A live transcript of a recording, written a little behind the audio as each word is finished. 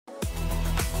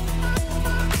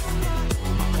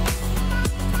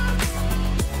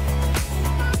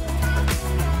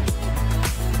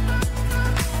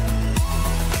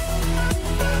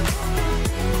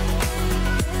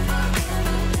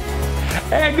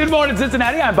And good morning,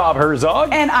 Cincinnati. I'm Bob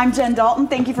Herzog. And I'm Jen Dalton.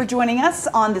 Thank you for joining us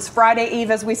on this Friday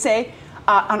Eve, as we say,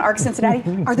 on ARC Cincinnati.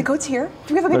 Are the goats here?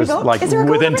 Do we have a baby goat? Like, is there a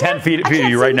goat within over 10 there? feet of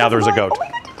you right now, there's a goat. Oh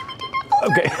my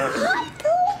God. Okay.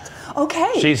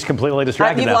 Okay. She's completely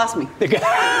distracted You now. lost me. You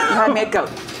had me at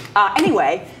goat.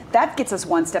 Anyway, that gets us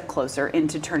one step closer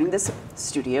into turning this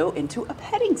studio into a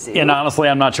petting zoo. And honestly,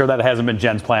 I'm not sure that hasn't been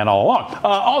Jen's plan all along.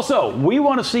 Also, we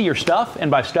want to see your stuff, and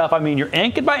by stuff I mean your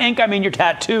ink, and by ink I mean your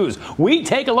tattoos. We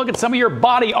take a look at some of your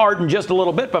body art in just a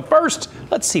little bit, but first,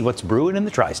 let's see what's brewing in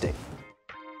the tri-state.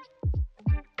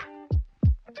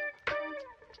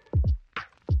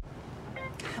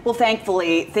 Well,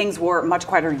 thankfully, things were much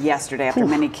quieter yesterday after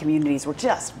many communities were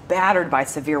just battered by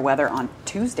severe weather on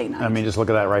Tuesday night. I mean, just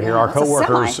look at that right here. Our that's a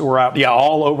coworkers semi. were out,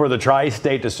 all over the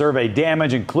tri-state to survey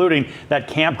damage, including that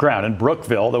campground in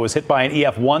Brookville that was hit by an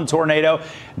EF1 tornado.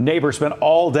 Neighbors spent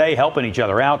all day helping each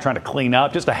other out, trying to clean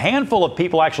up. Just a handful of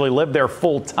people actually lived there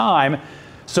full time.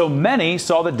 So many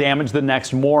saw the damage the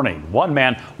next morning. One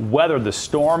man weathered the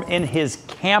storm in his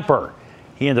camper.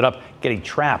 He ended up getting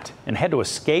trapped and had to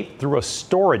escape through a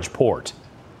storage port.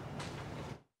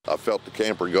 I felt the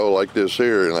camper go like this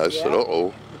here, and I said,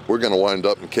 uh-oh, we're going to wind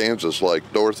up in Kansas like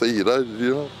Dorothy, you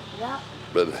know? Yeah.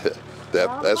 But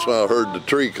that's when I heard the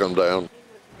tree come down.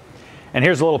 And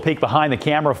here's a little peek behind the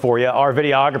camera for you. Our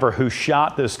videographer who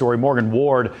shot this story, Morgan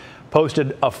Ward,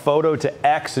 posted a photo to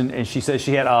X, and she says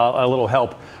she had a little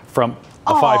help from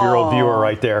a 5-year-old viewer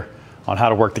right there on how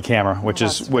to work the camera, which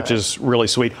is really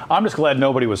sweet. I'm just glad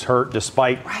nobody was hurt,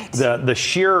 despite the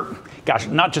sheer,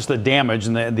 not just the damage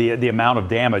and the amount of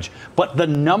damage, but the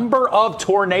number of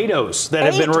tornadoes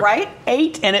that have been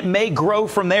 8, and it may grow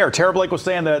from there. Tara Blake was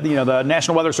saying that the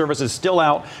National Weather Service is still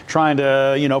out trying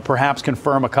to perhaps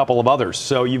confirm a couple of others.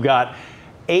 So you've got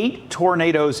 8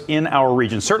 tornadoes in our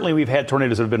region. Certainly we've had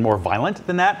tornadoes that have been more violent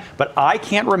than that, but I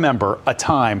can't remember a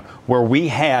time where we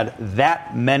had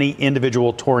that many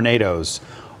individual tornadoes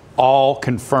all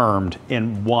confirmed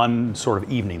in one sort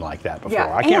of evening like that before.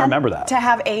 I can't remember that. To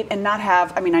have 8 and not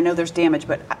have, I mean, I know there's damage,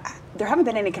 but there haven't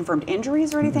been any confirmed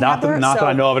injuries or anything Not that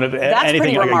I know of,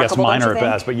 anything I guess minor at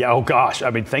best, but oh gosh, I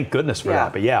mean, thank goodness for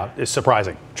that. But it's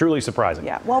surprising, truly surprising.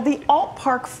 Yeah, well, the Alt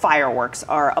Park fireworks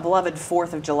are a beloved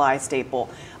 4th of July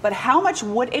staple, but how much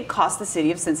would it cost the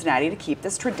city of Cincinnati to keep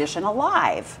this tradition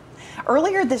alive?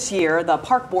 Earlier this year, the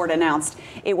park board announced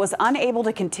it was unable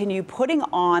to continue putting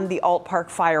on the Alt Park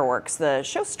fireworks. The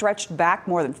show stretched back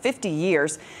more than 50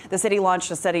 years. The city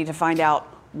launched a study to find out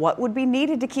what would be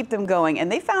needed to keep them going,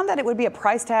 and they found that it would be a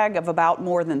price tag of about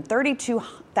more than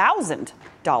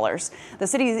 $32,000. The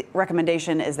city's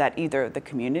recommendation is that either the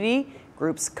community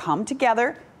groups come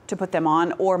together to put them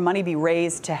on, or money be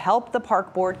raised to help the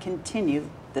park board continue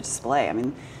the display. I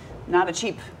mean, not a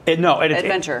cheap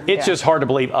adventure. It's just hard to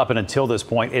believe up and until this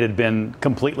point it had been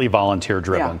completely volunteer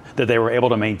driven, that they were able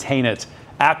to maintain it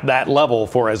at that level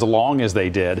for as long as they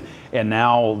did, and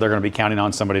now they're going to be counting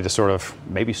on somebody to sort of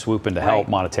maybe swoop in to help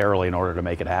monetarily in order to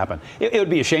make it happen. It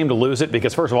would be a shame to lose it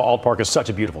because, first of all, Alt Park is such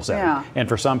a beautiful setting, and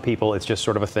for some people it's just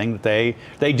sort of a thing that they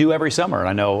do every summer, and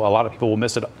I know a lot of people will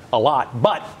miss it a lot,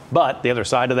 but the other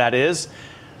side of that is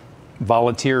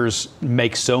volunteers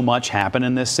make so much happen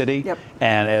in this city,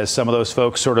 and as some of those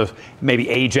folks sort of maybe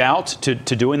age out to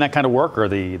doing that kind of work, or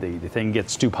the thing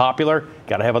gets too popular,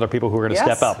 got to have other people who are going to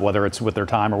step up, whether it's with their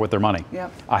time or with their money.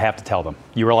 I have to tell them.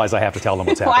 You realize I have to tell them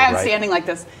what's happening, right? Why I'm standing like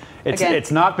this.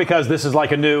 It's not because this is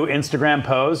like a new Instagram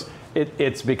pose.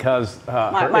 It's because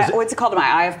what's it called?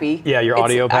 My IFB. Yeah, your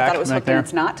audio pack. I thought it was hooked in.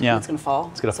 It's not. Yeah. It's going to fall.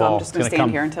 It's going to fall. So I'm just going to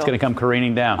stand here until it's going to come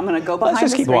careening down. I'm going to go behind. Let's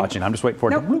just keep screen. watching. I'm just waiting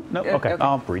for it. Nope. Okay.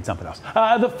 I'll read something else.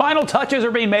 The final touches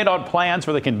are being made on plans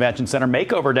for the convention center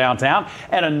makeover downtown,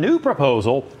 and a new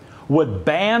proposal would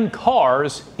ban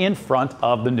cars in front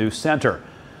of the new center.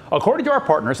 According to our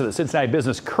partners at the Cincinnati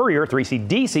Business Courier,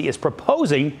 3CDC is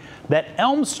proposing that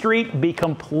Elm Street be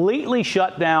completely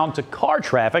shut down to car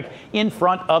traffic in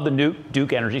front of the new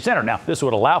Duke Energy Center. Now, this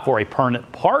would allow for a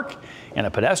permanent park and a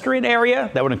pedestrian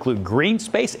area that would include green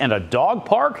space and a dog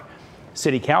park.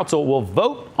 City Council will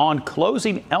vote on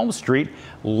closing Elm Street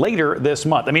later this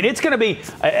month. I mean, it's going to be,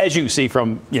 as you see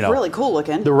from, really cool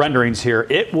looking, the renderings here,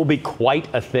 it will be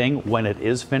quite a thing when it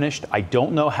is finished. I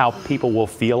don't know how people will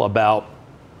feel about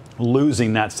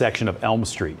losing that section of Elm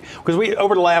Street, because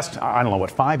over the last, I don't know,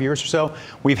 5 years or so,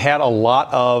 we've had a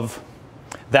lot of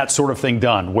that sort of thing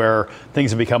done, where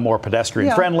things have become more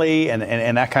pedestrian friendly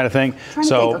and that kind of thing.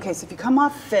 So if you come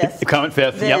off 5th, you come at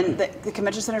 5th, then the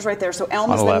convention center's right there. So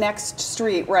Elm is the next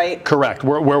street, right? Correct.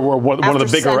 We're one of the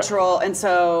bigger Central, and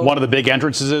so one of the big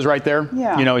entrances is right there.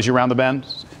 Yeah. As you round the bend.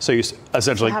 So you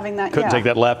essentially having that, couldn't take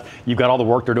that left. You've got all the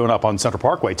work they're doing up on Central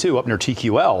Parkway too, up near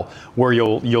TQL, where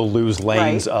you'll lose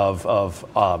lanes of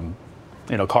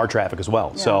car traffic as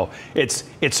well. Yeah. So it's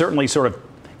certainly sort of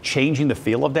changing the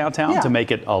feel of downtown to make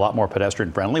it a lot more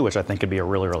pedestrian friendly, which I think could be a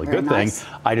really, really good thing.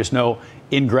 I just know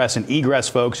ingress and egress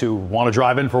folks who want to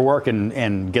drive in for work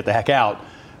and get the heck out,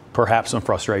 perhaps some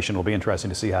frustration. Will be interesting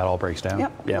to see how it all breaks down.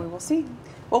 Yep, yeah. We'll see.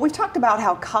 Well, we've talked about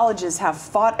how colleges have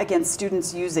fought against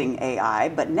students using AI,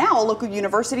 but now a local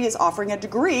university is offering a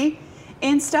degree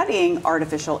in studying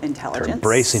artificial intelligence. They're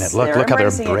embracing it. Look how they're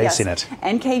embracing it.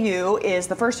 NKU is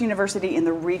the first university in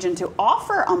the region to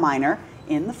offer a minor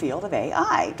in the field of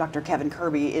AI. Dr. Kevin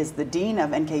Kirby is the dean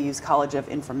of NKU's College of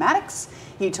Informatics.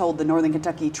 He told the Northern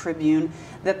Kentucky Tribune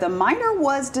that the minor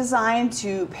was designed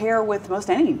to pair with most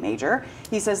any major.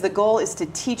 He says the goal is to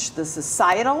teach the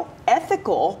societal,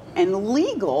 ethical, and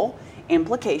legal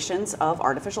implications of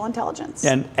artificial intelligence.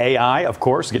 And AI, of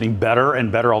course, getting better and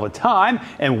better all the time.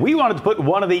 And we wanted to put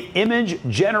one of the image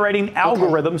generating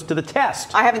algorithms to the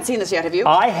test. I haven't seen this yet. Have you?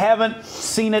 I haven't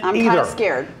seen it either. I'm kind of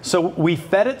scared. So we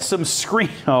fed it some we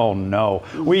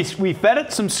fed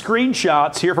it some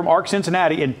screenshots here from ARC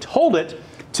Cincinnati and told it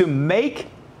to make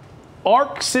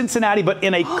ARC Cincinnati, but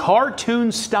in a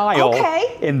cartoon style.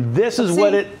 Okay. And this is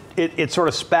what it sort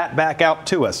of spat back out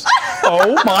to us.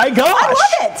 Oh my gosh! I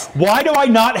love it. Why do I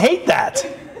not hate that?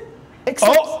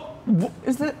 Except,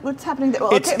 is that what's happening?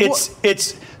 Well, it's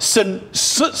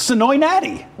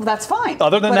Sonoy-natty. Well, that's fine.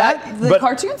 Other than the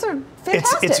cartoons are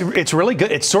fantastic. It's really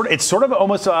good. It's sort of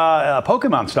almost a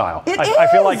Pokemon style. I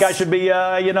feel like I should be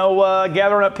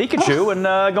gathering up Pikachu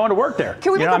and going to work there.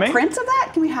 Can we make a print of that?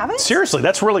 Can we have it? Seriously,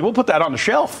 we'll put that on the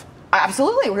shelf.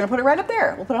 Absolutely, we're going to put it right up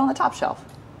there. We'll put it on the top shelf.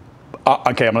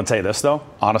 Okay, I'm going to tell you this, though.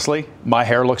 Honestly, my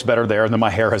hair looks better there than my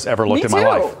hair has ever looked in my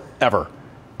life. Ever.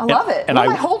 I love it. What am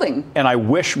I holding? And I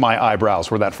wish my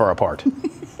eyebrows were that far apart.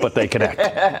 But they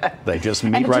connect. They just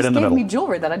meet right in the middle. And it just gave me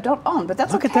jewelry that I don't own, but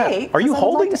that's okay. Look at that. Are you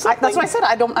holding something? That's what I said.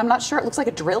 I'm not sure. It looks like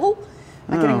a drill.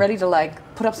 Like getting ready to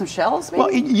put up some shells, maybe?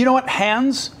 Well, you know what?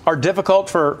 Hands are difficult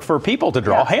for people to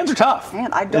draw. Yeah. Hands are tough.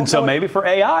 And so maybe for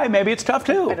AI, maybe it's tough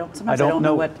too. I don't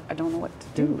know what to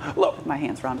do. Look, my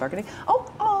hands are on burgundy.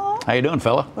 Oh. How you doing,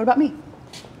 fella? What about me?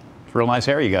 It's real nice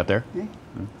hair you got there. Hey,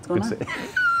 what's going on?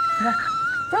 Yeah.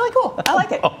 Really cool. I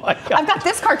like it. Oh my God. I've got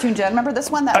this cartoon, Jen. Remember this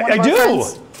one? I do.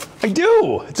 I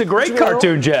do. It's a great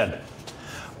cartoon, Jen.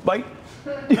 What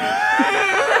are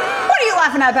you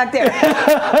laughing at back there?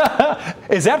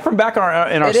 Is that from back in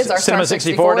our Cinema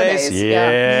 64 days?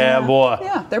 Yeah, boy.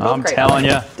 Yeah, they're both great. I'm telling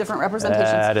you. Different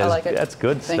representations. I like it. That's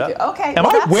good stuff. Thank you. Okay. Am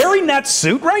I wearing that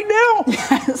suit right now?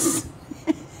 Yes.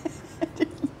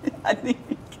 I think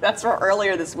that's from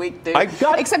earlier this week, dude.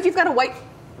 Except you've got a white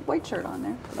shirt on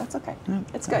there. But that's okay.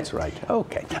 It's good. That's right.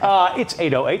 Okay. It's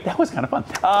 8:08. That was kind of fun.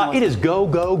 It is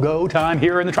go time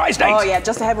here in the Tri-States. Oh, yeah.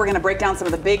 Just ahead, we're going to break down some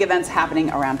of the big events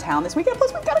happening around town this weekend.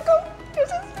 Plus, we've got to go.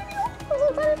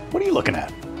 What are you looking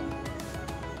at?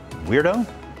 Weirdo?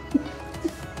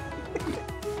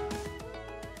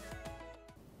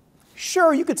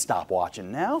 Sure, you could stop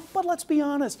watching now, but let's be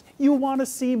honest, you want to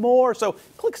see more. So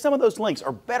click some of those links,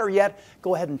 or better yet,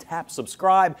 go ahead and tap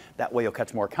subscribe. That way you'll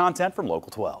catch more content from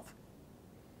Local 12.